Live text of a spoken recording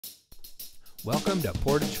Welcome to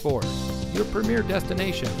Portage Ford, your premier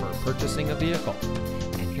destination for purchasing a vehicle.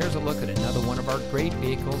 And here's a look at another one of our great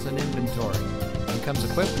vehicles in inventory. And comes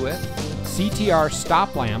equipped with CTR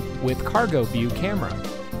stop lamp with cargo view camera,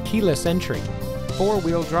 keyless entry,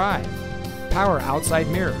 four-wheel drive, power outside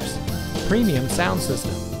mirrors, premium sound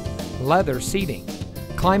system, leather seating,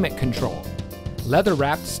 climate control,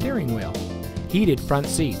 leather-wrapped steering wheel, heated front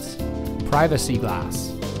seats, privacy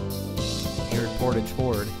glass. Here at Portage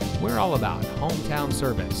Ford, we're all about hometown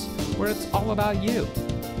service, where it's all about you.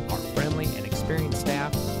 Our friendly and experienced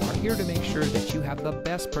staff are here to make sure that you have the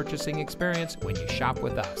best purchasing experience when you shop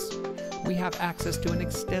with us. We have access to an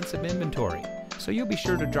extensive inventory, so you'll be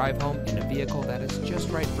sure to drive home in a vehicle that is just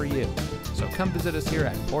right for you. So come visit us here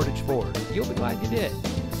at Portage Ford. You'll be glad you did.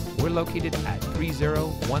 We're located at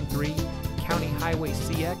 3013 County Highway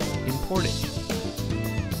CX in Portage.